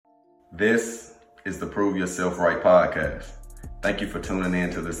This is the Prove Yourself Right podcast. Thank you for tuning in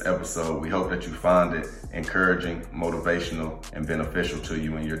to this episode. We hope that you find it encouraging, motivational, and beneficial to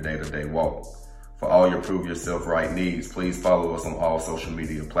you in your day-to-day walk. For all your Prove Yourself Right needs, please follow us on all social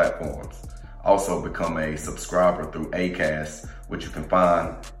media platforms. Also become a subscriber through Acast, which you can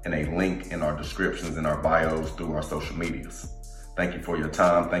find in a link in our descriptions and our bios through our social medias. Thank you for your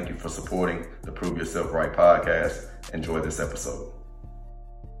time. Thank you for supporting the Prove Yourself Right podcast. Enjoy this episode.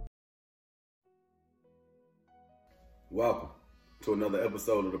 Welcome to another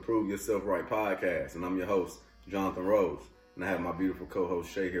episode of the Prove Yourself Right podcast, and I'm your host, Jonathan Rose, and I have my beautiful co-host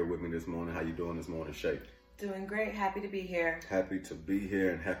Shay here with me this morning. How you doing this morning, Shay? Doing great. Happy to be here. Happy to be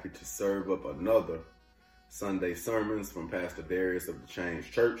here and happy to serve up another Sunday sermons from Pastor Darius of the Change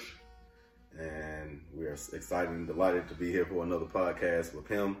Church, and we are excited and delighted to be here for another podcast with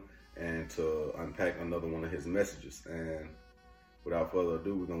him and to unpack another one of his messages. And without further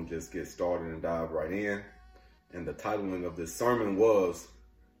ado, we're going to just get started and dive right in. And the titling of this sermon was,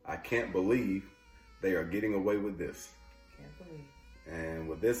 I Can't Believe They Are Getting Away With This. Can't believe. And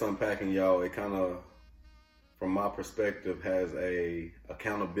with this unpacking, y'all, it kind of, from my perspective, has a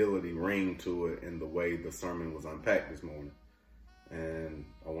accountability ring to it in the way the sermon was unpacked this morning. And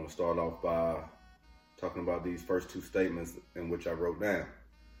I want to start off by talking about these first two statements in which I wrote down,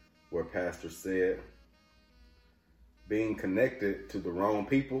 where Pastor said, being connected to the wrong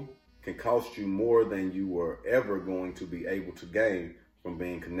people can cost you more than you were ever going to be able to gain from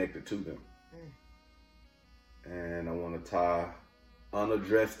being connected to them. And I want to tie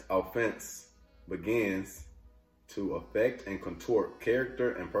unaddressed offense begins to affect and contort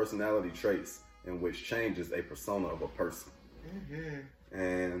character and personality traits in which changes a persona of a person.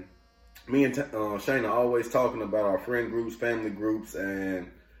 And me and Shayna are always talking about our friend groups, family groups,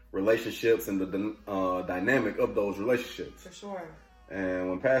 and relationships and the dynamic of those relationships. For sure. And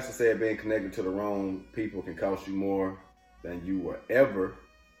when Pastor said being connected to the wrong people can cost you more than you were ever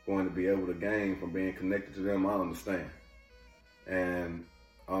going to be able to gain from being connected to them, I understand. And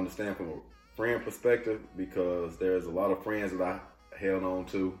I understand from a friend perspective because there's a lot of friends that I held on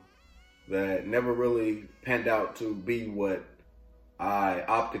to that never really panned out to be what I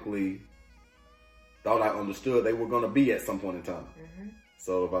optically thought I understood they were going to be at some point in time.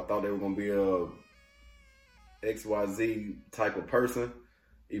 So if I thought they were going to be a XYZ type of person,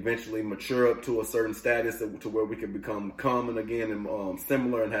 eventually mature up to a certain status to where we can become common again and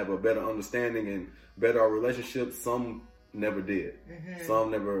similar and have a better understanding and better our relationships. Some never did.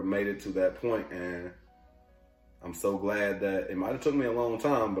 Some never made it to that point, and I'm so glad that it might have took me a long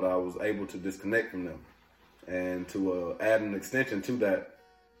time, but I was able to disconnect from them. And to add an extension to that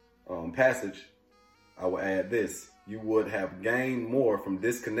passage, I will add this: you would have gained more from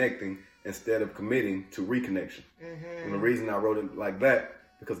disconnecting instead of committing to reconnection. And the reason I wrote it like that,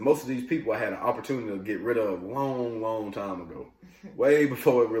 because most of these people I had an opportunity to get rid of long time ago. Way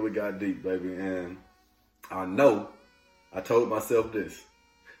before it really got deep, baby. And I know I told myself this: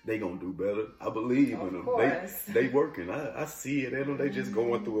 they gonna do better. I believe in them. They working. I see it in them. They just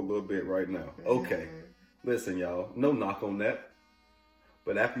going through a little bit right now. Okay. Listen, y'all, no knock on that.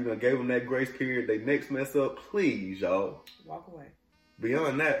 But after you done gave them that grace period, they next mess up, please, y'all, walk away.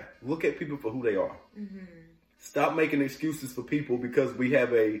 Beyond that, look at people for who they are. Stop making excuses for people because we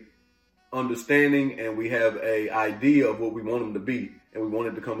have a understanding and we have a idea of what we want them to be, and we want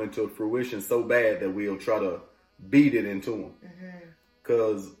it to come into fruition so bad that we'll try to beat it into them.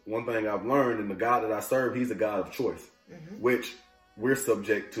 Because one thing I've learned, in the God that I serve, he's a God of choice, which we're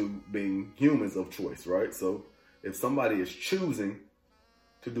subject to being humans of choice, right? So if somebody is choosing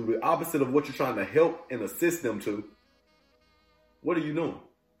to do the opposite of what you're trying to help and assist them to, what are you doing?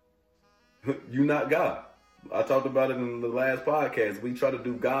 You're not God. I talked about it in the last podcast. We try to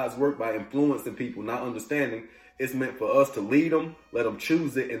do God's work by influencing people, not understanding it's meant for us to lead them, let them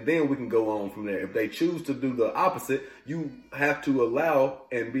choose it, and then we can go on from there. If they choose to do the opposite, you have to allow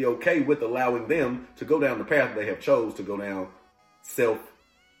and be okay with allowing them to go down the path they have chose to go down selfishly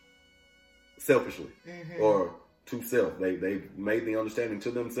or to self. They've made the understanding to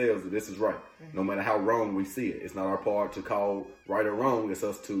themselves that this is right. No matter how wrong we see it. It's not our part to call right or wrong. It's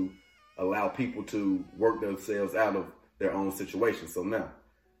us to allow people to work themselves out of their own situation. So now,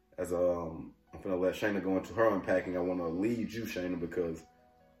 as I'm going to let Shayna go into her unpacking, I want to lead you, Shayna, because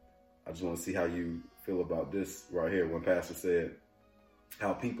I just want to see how you feel about this right here. When Pastor said,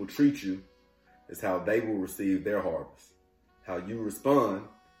 how people treat you is how they will receive their harvest. How you respond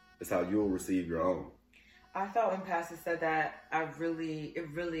is how you'll receive your own. I thought when Pastor said that, it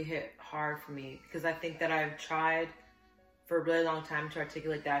really hit hard for me, because I think that I've tried for a really long time to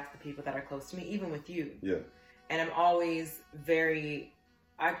articulate that to the people that are close to me, even with you. Yeah. And I'm always very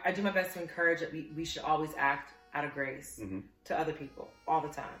I do my best to encourage that we should always act out of grace to other people all the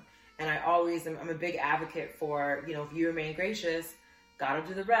time. And I'm a big advocate for, you know, if you remain gracious, God will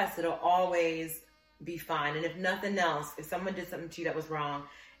do the rest. It'll always be fine. And if nothing else, if someone did something to you that was wrong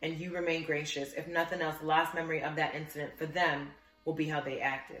and you remain gracious, if nothing else, the last memory of that incident for them will be how they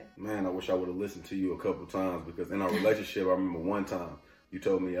acted. Man, I wish I would have listened to you a couple times, because in our relationship, I remember one time you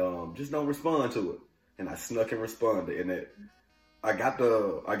told me, just don't respond to it. And I snuck and responded. And I got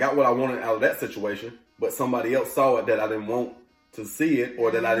what I wanted out of that situation, but somebody else saw it that I didn't want to see it,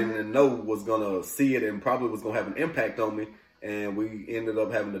 or that I didn't even know was going to see it and probably was going to have an impact on me. And we ended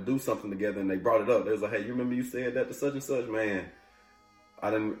up having to do something together, and they brought it up. They was like, hey, you remember you said that to such and such? Man, I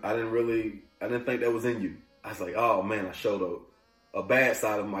didn't think that was in you. I was like, oh man, I showed a bad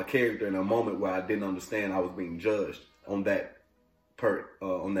side of my character in a moment where I didn't understand I was being judged on that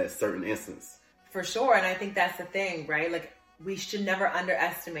certain instance. For sure. And I think that's the thing, right? Like, we should never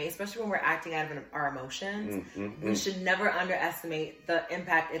underestimate, especially when we're acting out of our emotions, we should never underestimate the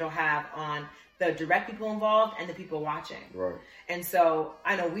impact it'll have on the direct people involved and the people watching. Right. And so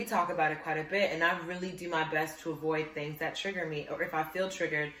I know we talk about it quite a bit, and I really do my best to avoid things that trigger me. Or if I feel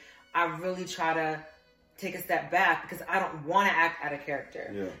triggered, I really try to take a step back, because I don't want to act out of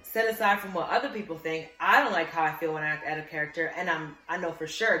character. Yeah. Set aside from what other people think, I don't like how I feel when I act out of character, and I know for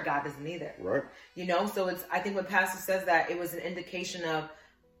sure God doesn't either. Right. You know, so I think when Pastor says that, it was an indication of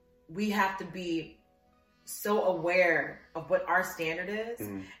we have to be so aware of what our standard is,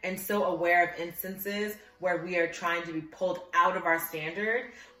 and so aware of instances where we are trying to be pulled out of our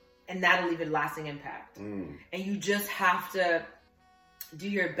standard, and that'll leave a lasting impact. And you just have to do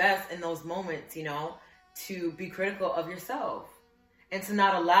your best in those moments, you know, to be critical of yourself and to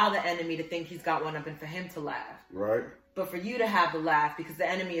not allow the enemy to think he's got one up and for him to laugh. Right. But for you to have the laugh, because the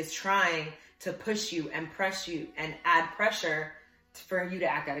enemy is trying to push you and press you and add pressure for you to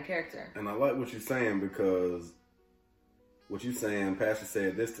act out of character. And I like what you're saying, because what you're saying, Pastor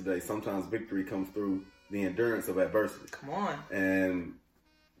said this today, sometimes victory comes through the endurance of adversity. Come on. And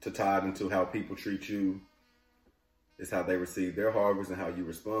to tie it into how people treat you is how they receive their harvest, and how you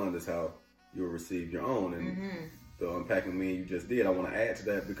respond is how you'll receive your own. And the unpacking me you just did, I want to add to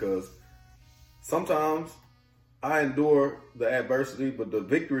that, because sometimes I endure the adversity, but the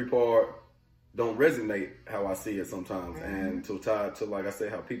victory part don't resonate how I see it sometimes. And to tie it to, like I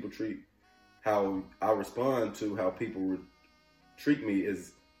said, how people how I respond to how people treat me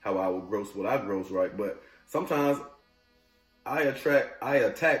is how I will gross what I gross, right? But sometimes I attack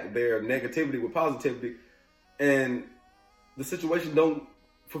their negativity with positivity, and the situation don't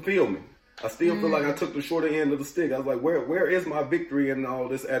fulfill me. I still feel like I took the shorter end of the stick. I was like, where is my victory in all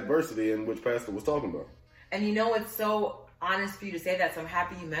this adversity in which Pastor was talking about? And you know, it's so honest for you to say that, so I'm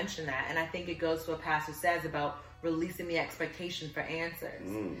happy you mentioned that. And I think it goes to what Pastor says about releasing the expectation for answers.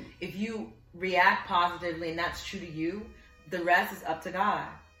 If you react positively and that's true to you, the rest is up to God.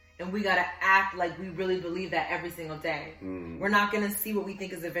 And we got to act like we really believe that every single day. We're not going to see what we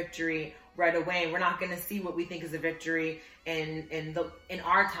think is a victory right away. We're not going to see what we think is a victory in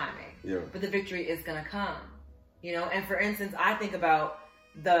our timing. Yeah. But the victory is going to come. You know, and for instance, I think about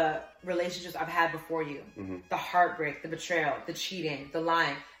the relationships I've had before you, the heartbreak, the betrayal, the cheating, the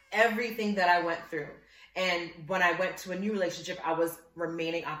lying, everything that I went through. And when I went to a new relationship, I was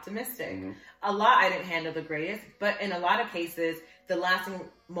remaining optimistic. A lot I didn't handle the greatest, but in a lot of cases, the lasting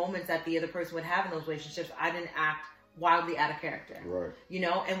moments that the other person would have in those relationships, I didn't act wildly out of character. Right. You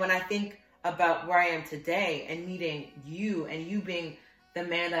know, and when I think about where I am today and meeting you and you being the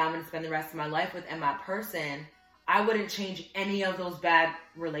man that I'm going to spend the rest of my life with and my person, I wouldn't change any of those bad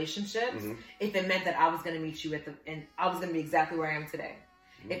relationships if it meant that I was going to meet you and I was going to be exactly where I am today.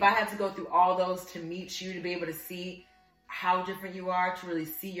 If I had to go through all those to meet you, to be able to see how different you are, to really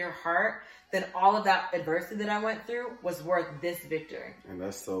see your heart, then all of that adversity that I went through was worth this victory. And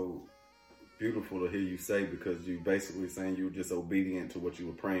that's so beautiful to hear you say, because you basically saying you were just obedient to what you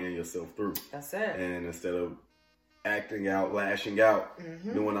were praying yourself through. That's it. And instead of acting out, lashing out,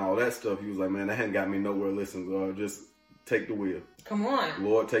 doing all that stuff, you was like, man, that hadn't got me nowhere. Listen, Lord, just take the wheel. Come on.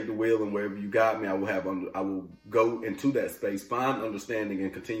 Lord, take the wheel, and wherever you got me, I will go into that space, find understanding,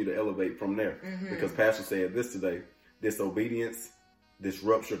 and continue to elevate from there. Because Pastor said this today, disobedience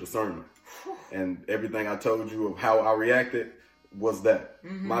disrupts your discernment. And everything I told you of how I reacted was that.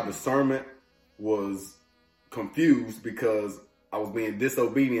 My discernment was confused because I was being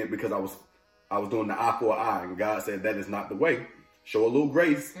disobedient, because I was doing the eye for an eye. And God said that is not the way. Show a little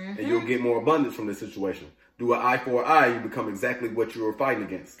grace and you'll get more abundance from this situation. Do an eye for an eye, you become exactly what you were fighting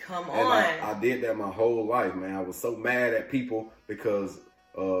against. Come and on. I did that my whole life, man. I was so mad at people because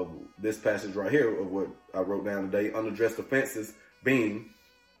of this passage right here of what I wrote down today. Unaddressed offenses being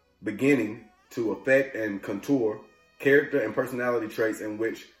beginning to affect and contour character and personality traits in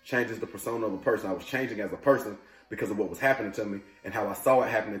which changes the persona of a person. I was changing as a person because of what was happening to me and how I saw it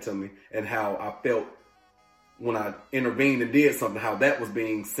happening to me and how I felt when I intervened and did something, how that was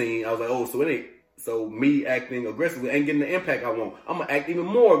being seen. I was like, oh, so me acting aggressively ain't getting the impact I want. I'm going to act even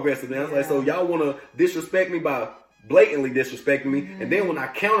more aggressively. I was like, so y'all want to disrespect me by blatantly disrespecting me. Mm-hmm. And then when I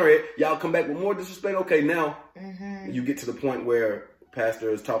counter it, y'all come back with more disrespect. Okay, now you get to the point where Pastor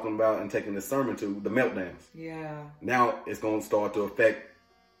is talking about and taking this sermon to the meltdowns. Yeah. Now it's going to start to affect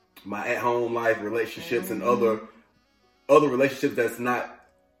my at-home life, relationships, and other relationships that's not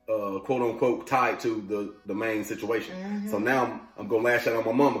quote unquote tied to the main situation. So now I'm going to lash out on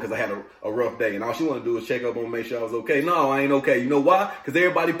my mama because I had a rough day, and all she want to do is check up on me, make sure I was okay. No, I ain't okay. You know why? Because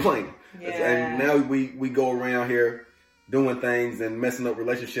everybody playing. Yeah. And now we go around here doing things and messing up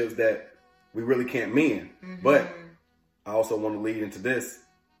relationships that we really can't mend. But I also want to lead into this.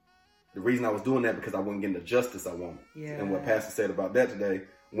 The reason I was doing that because I wasn't getting the justice I wanted. Yeah. And what Pastor said about that today,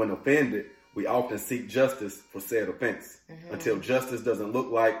 when offended, we often seek justice for said offense until justice doesn't look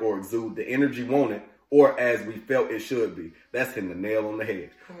like or exude the energy wanted or as we felt it should be. That's hitting the nail on the head.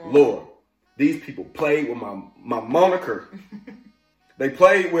 Lord, these people played with my moniker. They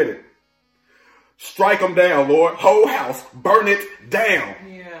played with it. Strike them down, Lord. Whole house, burn it down.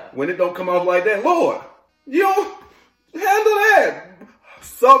 Yeah. When it don't come off like that, Lord, you don't handle that.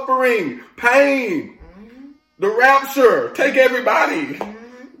 Suffering, pain, the rapture, take everybody.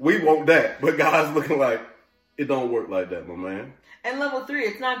 We want that, but God's looking like it don't work like that, my man. And level 3,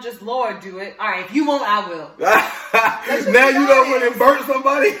 it's not just Lord do it. All right, if you won't, I will. Now you done went and burnt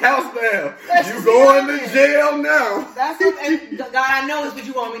somebody's house down. You going to jail now. That's what, and God, I know it's what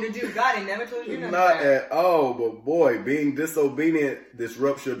you want me to do. God ain't never told you nothing. Not at all, but boy, being disobedient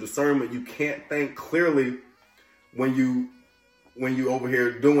disrupts your discernment. You can't think clearly when you over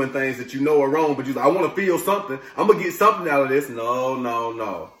here doing things that you know are wrong, but you're like, I want to feel something. I'm going to get something out of this.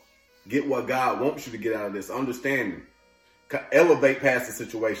 No. Get what God wants you to get out of this. Understanding. Elevate past the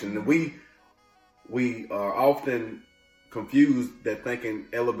situation. And we are often confused that thinking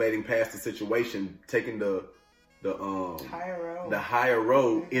elevating past the situation, taking the higher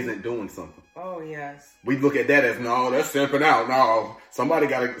road isn't doing something. Oh, yes. We look at that as, no, that's simping out. No, somebody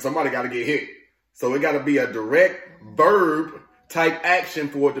gotta get hit. So it got to be a direct verb type action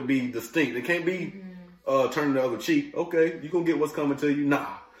for it to be distinct. It can't be turning the other cheek. Okay, you gonna get what's coming to you. Nah,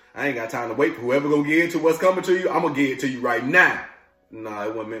 I ain't got time to wait for whoever gonna get into what's coming to you. I'm gonna get it to you right now. Nah,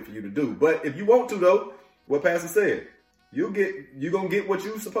 it wasn't meant for you to do. But if you want to, though, what Pastor said, you gonna get what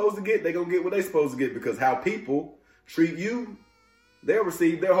you supposed to get. They gonna get what they supposed to get, because how people treat you, they'll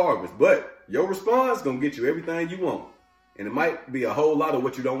receive their harvest. But your response gonna get you everything you want, and it might be a whole lot of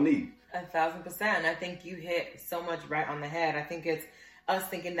what you don't need. 1,000%. I think you hit so much right on the head. I think it's us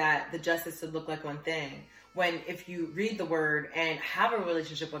thinking that the justice should look like one thing. When if you read the word and have a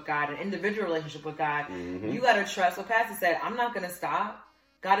relationship with God, an individual relationship with God, you got to trust what Pastor said. I'm not going to stop.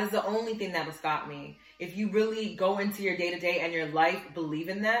 God is the only thing that will stop me. If you really go into your day-to-day and your life believe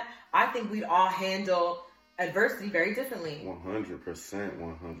in that, I think we'd all handle adversity very differently.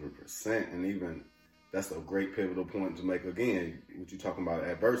 100%. And even that's a great pivotal point to make again, what you're talking about,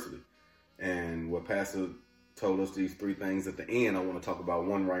 adversity. And what Pastor told us, these 3 things at the end, I want to talk about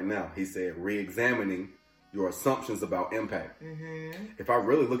one right now. He said, re-examining your assumptions about impact. If I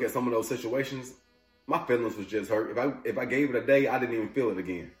really look at some of those situations, my feelings was just hurt. If I gave it a day, I didn't even feel it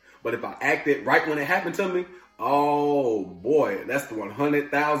again. But if I acted right when it happened to me, oh boy, that's the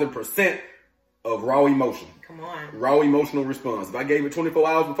 100,000% of raw emotion. Come on. Raw emotional response. If I gave it 24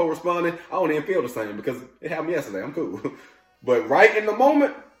 hours before responding, I don't even feel the same because it happened yesterday. I'm cool. But right in the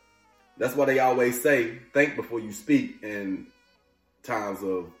moment, that's why they always say, think before you speak in times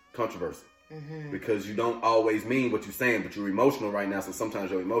of controversy. Because you don't always mean what you're saying, but you're emotional right now, so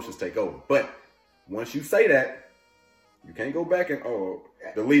sometimes your emotions take over. But once you say that, you can't go back and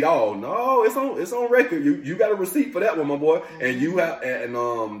delete all. No, it's on record. You got a receipt for that one, my boy. And you have, and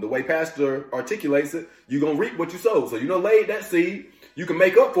the way Pastor articulates it, you're gonna reap what you sow. So you done laid that seed. You can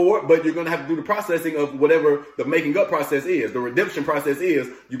make up for it, but you're gonna have to do the processing of whatever the making up process is. The redemption process is.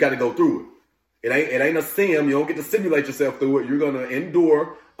 You got to go through it. It ain't a sim. You don't get to simulate yourself through it. You're gonna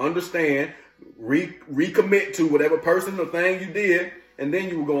endure, understand, recommit to whatever person or thing you did, and then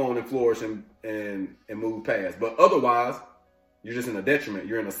you will go on and flourish and move past. But otherwise, you're just in a detriment.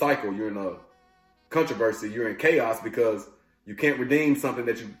 You're in a cycle. You're in a controversy. You're in chaos because you can't redeem something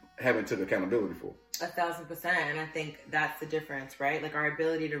that you haven't took accountability for. 1,000%. And I think that's the difference, right? Like our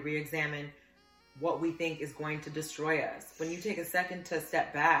ability to re-examine what we think is going to destroy us. When you take a second to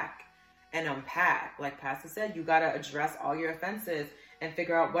step back and unpack, like Pastor said, you got to address all your offenses and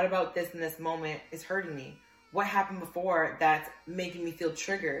figure out what about this in this moment is hurting me. What happened before that's making me feel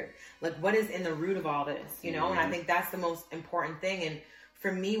triggered? Like, what is in the root of all this, you know? And I think that's the most important thing. And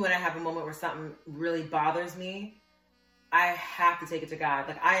for me, when I have a moment where something really bothers me, I have to take it to God.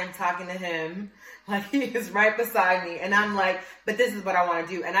 Like, I am talking to him, like he is right beside me. And I'm like, but this is what I want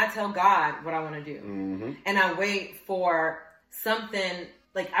to do. And I tell God what I want to do. Mm-hmm. And I wait for something,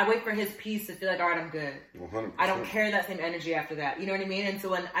 like I wait for his peace to feel like, all right, I'm good. 100%. I don't carry that same energy after that. You know what I mean? And so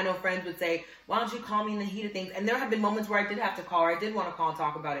when I know friends would say, why don't you call me in the heat of things? And there have been moments where I did have to call, or I did want to call and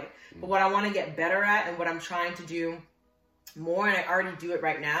talk about it. But what I want to get better at, and what I'm trying to do more, and I already do it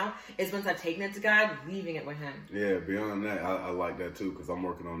right now, is once I've taken it to God, leaving it with him. Yeah, beyond that, I like that too, because I'm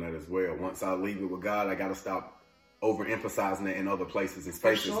working on that as well. Once I leave it with God, I got to stop overemphasizing it in other places and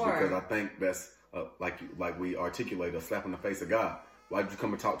spaces, because I think that's like we articulate, a slap in the face of God. Why did you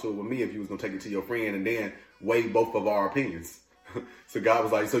come and talk to it with me if you was going to take it to your friend and then weigh both of our opinions? So God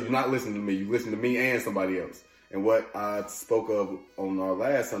was like, so you're not listening to me. You listen to me and somebody else. And what I spoke of on our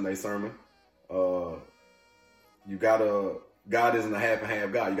last Sunday sermon, God isn't a half and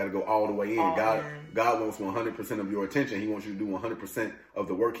half God. You got to go all the way in. God wants 100% of your attention. He wants you to do 100% of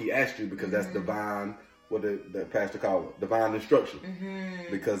the work he asked you, because that's divine, what the pastor called it, divine instruction.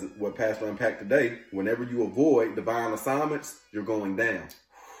 Mm-hmm. Because what Pastor unpacked today, whenever you avoid divine assignments, you're going down.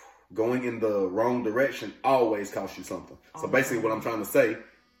 Going in the wrong direction always costs you something. So basically what I'm trying to say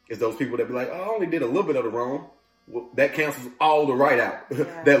is those people that be like, oh, I only did a little bit of the wrong. Well, that cancels all the right out.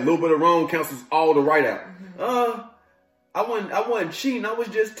 Yeah. That little bit of wrong cancels all the right out. Mm-hmm. I wasn't cheating. I was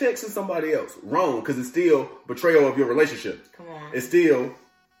just texting somebody else. Wrong, because it's still betrayal of your relationship. Come on. It's still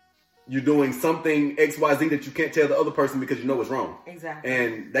you're doing something XYZ that you can't tell the other person because you know it's wrong. Exactly.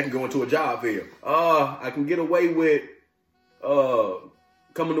 And that can go into a job field. I can get away with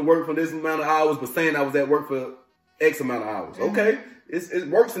coming to work for this amount of hours, but saying I was at work for X amount of hours. Mm-hmm. Okay. It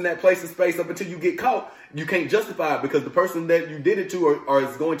works in that place and space up until you get caught. You can't justify it, because the person that you did it to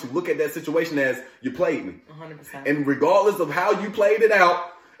is going to look at that situation as, you played me. 100%. And regardless of how you played it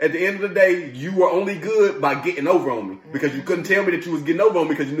out, at the end of the day, you were only good by getting over on me, because you couldn't tell me that you was getting over on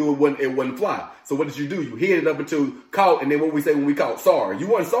me because you knew it wouldn't fly. So what did you do? You hid it up until caught, and then what we say when we caught? Sorry. You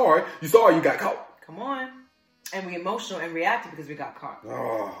weren't sorry. You sorry you got caught. Come on. And we emotional and reactive because we got caught.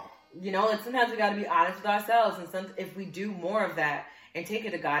 Oh. You know, and sometimes we got to be honest with ourselves. And if we do more of that and take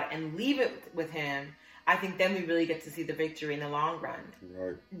it to God and leave it with him, I think then we really get to see the victory in the long run.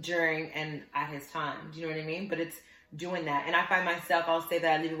 Right. During and at his time. Do you know what I mean? But it's doing that. And I find myself, I'll say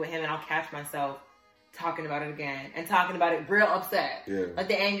that I leave it with him, and I'll catch myself talking about it again and talking about it real upset. Yeah. Like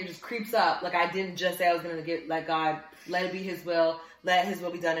the anger just creeps up. Like I didn't just say I was going to let God, let it be his will, let his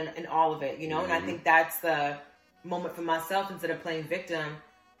will be done in all of it, you know? Mm-hmm. And I think that's the moment for myself, instead of playing victim,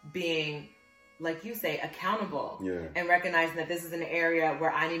 being, like you say, accountable. Yeah. And recognizing that this is an area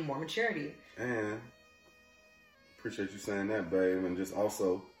where I need more maturity. And appreciate you saying that, babe. And just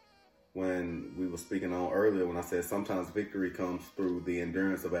also, when we were speaking on earlier, when I said sometimes victory comes through the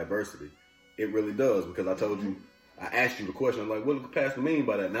endurance of adversity, it really does, because I told you, I asked you the question, like, what does the pastor mean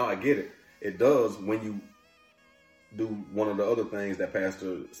by that? Now I get it. It does when you do one of the other things that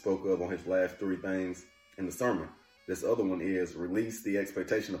pastor spoke of on his last 3 things in the sermon. This other one is release the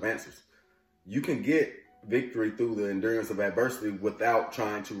expectation of answers. You can get victory through the endurance of adversity without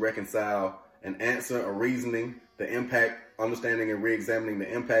trying to reconcile an answer, a reasoning, the impact, understanding and re-examining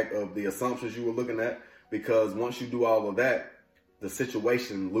the impact of the assumptions you were looking at. Because once you do all of that, the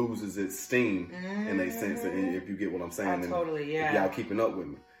situation loses its steam in a sense, if you get what I'm saying. Totally, yeah. If y'all keeping up with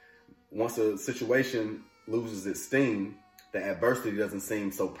me. Once a situation loses its steam, the adversity doesn't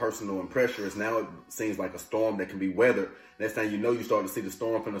seem so personal and pressurous. Now it seems like a storm that can be weathered. Next thing you know, you start to see the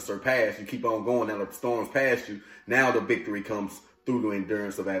storm finna surpass. You keep on going, now the storm's past you. Now the victory comes through the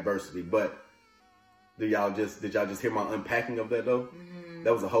endurance of adversity. But did y'all just hear my unpacking of that though? Mm-hmm.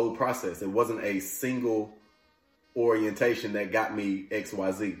 That was a whole process. It wasn't a single orientation that got me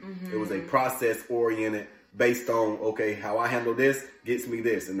XYZ. Mm-hmm. It was a process oriented based on, okay, how I handle this gets me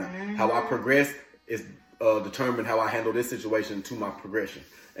this. And how I progress is determine how I handle this situation to my progression.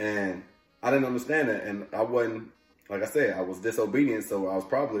 And I didn't understand that. And I wasn't, like I said, I was disobedient. So I was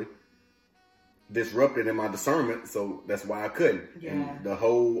probably disrupted in my discernment. So that's why I couldn't. Yeah. And the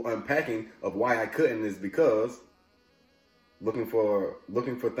whole unpacking of why I couldn't is because looking for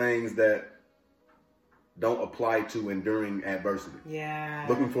things that don't apply to enduring adversity. Yeah.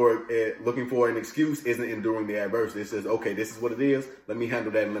 Looking for an excuse isn't enduring the adversity. It says, okay, this is what it is. Let me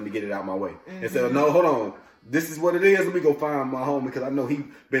handle that and let me get it out my way. Mm-hmm. Instead of, no, hold on. This is what it is. Let me go find my homie because I know he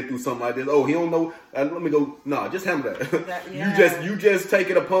been through something like this. Oh, he don't know. Let me go. No, just handle that. Yeah. You just take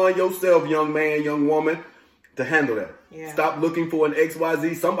it upon yourself, young man, young woman, to handle that. Yeah. Stop looking for an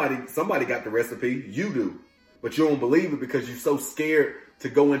XYZ. Somebody got the recipe. You do. But you don't believe it because you're so scared to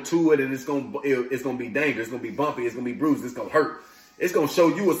go into it, and it's gonna be dangerous. It's gonna be bumpy. It's gonna be bruised. It's gonna hurt. It's gonna show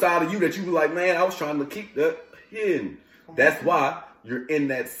you a side of you that you be like, man, I was trying to keep that hidden. That's why you're in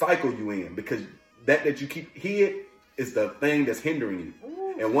that cycle you in, because that you keep hid is the thing that's hindering you.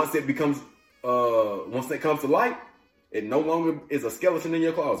 Ooh. And once it comes to light, it no longer is a skeleton in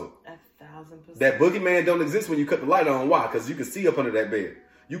your closet. 1,000%. That boogeyman don't exist when you cut the light on. Why? Because you can see up under that bed.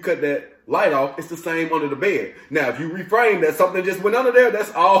 You cut that light off, it's the same under the bed. Now, if you reframe that something just went under there,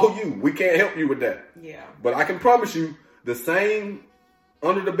 that's all you. We can't help you with that. Yeah. But I can promise you, the same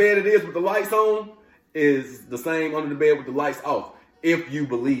under the bed it is with the lights on is the same under the bed with the lights off. If you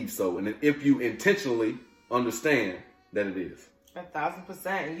believe so, and if you intentionally understand that it is. 1,000%.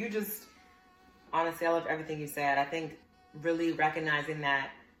 And you just, honestly, I love everything you said. I think really recognizing that,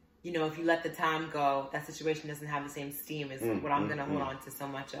 you know, if you let the time go, that situation doesn't have the same steam as what I'm going to hold on to so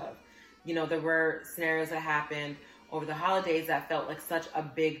much of. You know, there were scenarios that happened over the holidays that felt like such a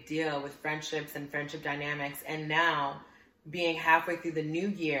big deal with friendships and friendship dynamics. And now, being halfway through the new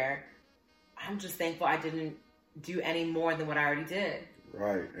year, I'm just thankful I didn't do any more than what I already did.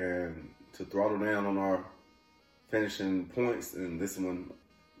 Right. And to throttle down on our finishing points, and this one,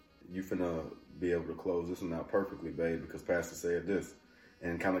 you finna be able to close this one out perfectly, babe, because Pastor said this.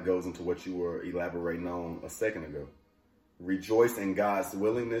 And kind of goes into what you were elaborating on a second ago. Rejoice in God's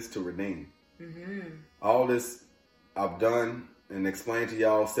willingness to redeem. Mm-hmm. All this I've done and explained to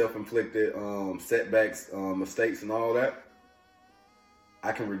y'all, self-inflicted setbacks, mistakes, and all that.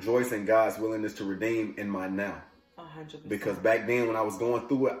 I can rejoice in God's willingness to redeem in my now. 100%. Because back then when I was going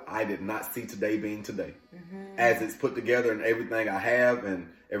through it, I did not see today being today. Mm-hmm. As it's put together and everything I have and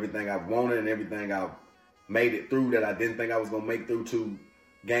everything I've wanted and everything I've made it through that I didn't think I was going to make through to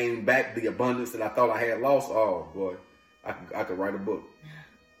gain back the abundance that I thought I had lost. Oh boy, I could write a book.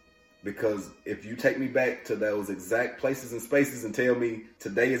 Because if you take me back to those exact places and spaces and tell me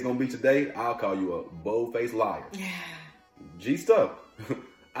today is going to be today, I'll call you a bold-faced liar. Yeah. G-stuff.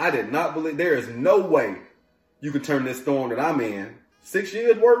 I did not believe, there is no way you could turn this storm that I'm in 6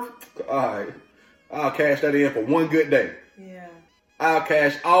 years worth. All right, I'll cash that in for one good day. Yeah. I'll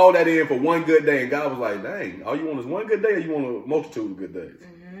cash all that in for one good day. And God was like, dang, all you want is one good day or you want a multitude of good days?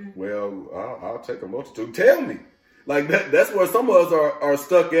 Mm-hmm. Well, I'll take a multitude. Tell me. Like, that's where some of us are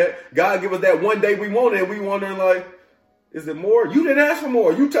stuck at. God give us that one day we wanted and we wondering like, is it more? You didn't ask for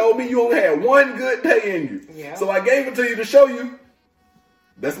more. You told me you only had one good day in you. Yeah. So I gave it to you to show you.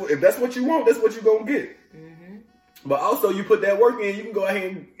 If that's what you want, that's what you're going to get. Mm-hmm. But also you put that work in, you can go ahead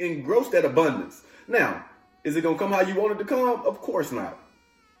and engross that abundance. Now, is it going to come how you want it to come? Of course not.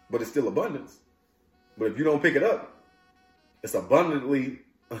 But it's still abundance. But if you don't pick it up, it's abundantly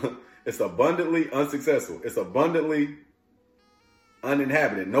unsuccessful. It's abundantly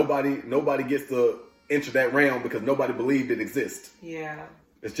uninhabited. Nobody gets to enter that realm because nobody believed it exists. Yeah.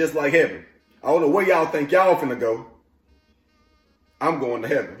 It's just like heaven. I don't know where y'all think y'all finna go. I'm going to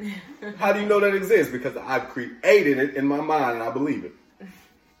heaven. How do you know that exists? Because I've created it in my mind and I believe it.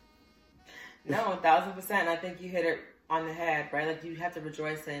 No, 1,000%. I think you hit it on the head, right? Like you have to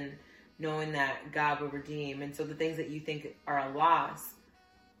rejoice in knowing that God will redeem. And so the things that you think are a loss,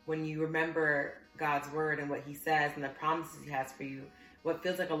 when you remember God's word and what he says and the promises he has for you, what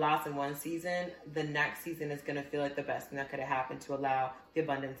feels like a loss in one season, the next season is going to feel like the best thing that could have happened to allow the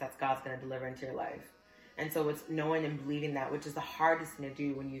abundance that God's going to deliver into your life. And so it's knowing and believing that, which is the hardest thing to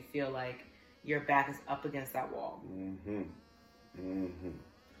do when you feel like your back is up against that wall. Mm-hmm. Mm-hmm.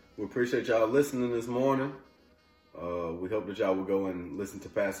 We appreciate y'all listening this morning. We hope that y'all will go and listen to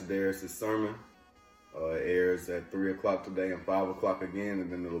Pastor Darius' sermon. It airs at 3 o'clock today and 5 o'clock again,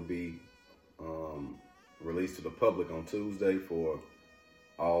 and then it'll be released to the public on Tuesday for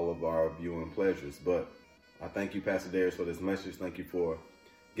all of our viewing pleasures. But I thank you, Pastor Darius, for this message. Thank you for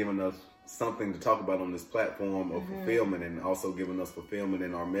giving us something to talk about on this platform of fulfillment, and also giving us fulfillment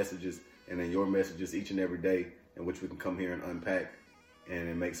in our messages and in your messages each and every day, in which we can come here and unpack. And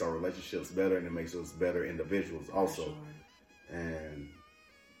it makes our relationships better, and it makes us better individuals also. Sure. And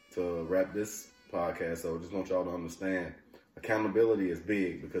to wrap this podcast, so I just want y'all to understand, accountability is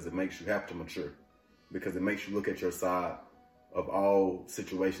big because it makes you have to mature, because it makes you look at your side of all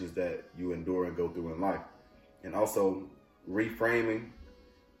situations that you endure and go through in life. And also reframing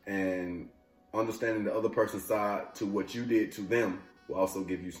and understanding the other person's side to what you did to them will also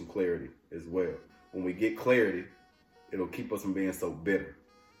give you some clarity as well. When we get clarity, it'll keep us from being so bitter.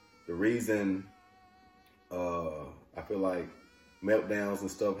 The reason I feel like meltdowns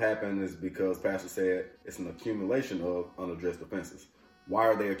and stuff happen is because Pastor said it's an accumulation of unaddressed offenses. Why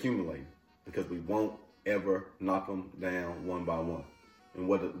are they accumulating? Because we won't ever knock them down one by one. And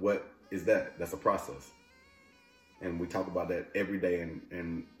what is that? That's a process. And we talk about that every day.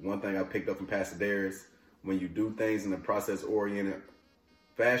 And one thing I picked up from Pastor Darius, when you do things in a process-oriented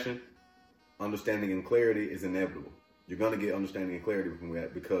fashion, understanding and clarity is inevitable. You're going to get understanding and clarity from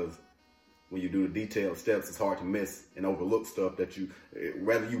that, because when you do the detailed steps, it's hard to miss and overlook stuff that you,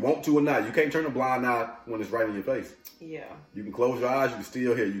 whether you want to or not. You can't turn a blind eye when it's right in your face. Yeah. You can close your eyes, you can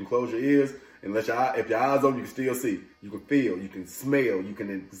still hear. You can close your ears, and if your eyes open, you can still see. You can feel, you can smell, you can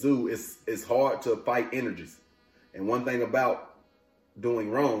exude. It's hard to fight energies. And one thing about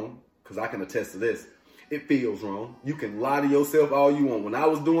doing wrong, because I can attest to this, it feels wrong. You can lie to yourself all you want. When I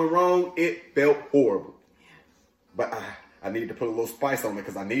was doing wrong, it felt horrible. But I needed to put a little spice on it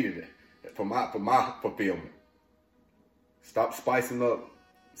because I needed it for my fulfillment. Stop spicing up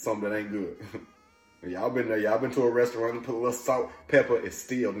something that ain't good. Y'all been there. Y'all been to a restaurant and put a little salt, pepper. It's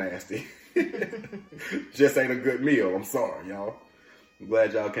still nasty. Just ain't a good meal. I'm sorry, y'all. I'm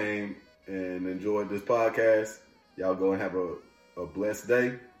glad y'all came and enjoyed this podcast. Y'all go and have a blessed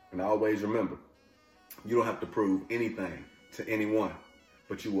day. And always remember, you don't have to prove anything to anyone,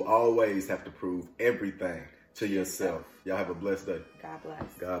 but you will always have to prove everything to yourself. Y'all have a blessed day. God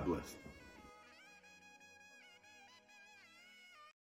bless. God bless.